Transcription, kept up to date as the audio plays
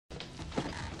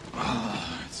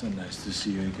So nice to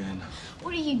see you again.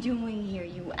 What are you doing here,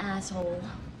 you asshole?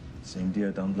 Cindy,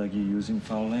 I don't like you using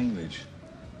foul language.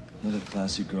 Not a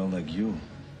classy girl like you.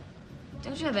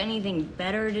 Don't you have anything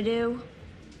better to do?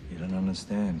 You don't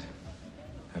understand.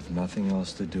 I have nothing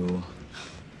else to do,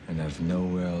 and I have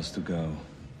nowhere else to go.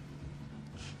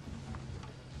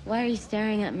 Why are you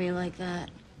staring at me like that?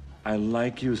 I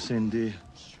like you, Cindy.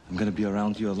 I'm gonna be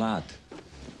around you a lot.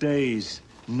 Days,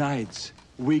 nights,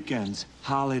 weekends,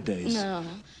 holidays.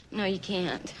 No, you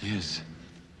can't. Yes,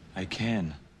 I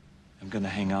can. I'm gonna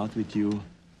hang out with you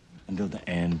until the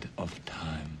end of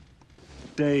time.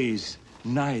 Days,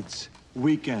 nights,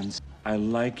 weekends. I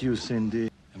like you,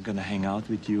 Cindy. I'm gonna hang out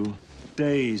with you.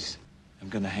 Days, I'm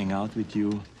gonna hang out with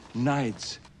you.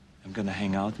 Nights, I'm gonna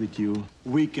hang out with you.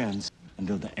 Weekends,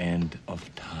 until the end of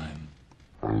time.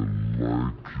 I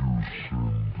like you,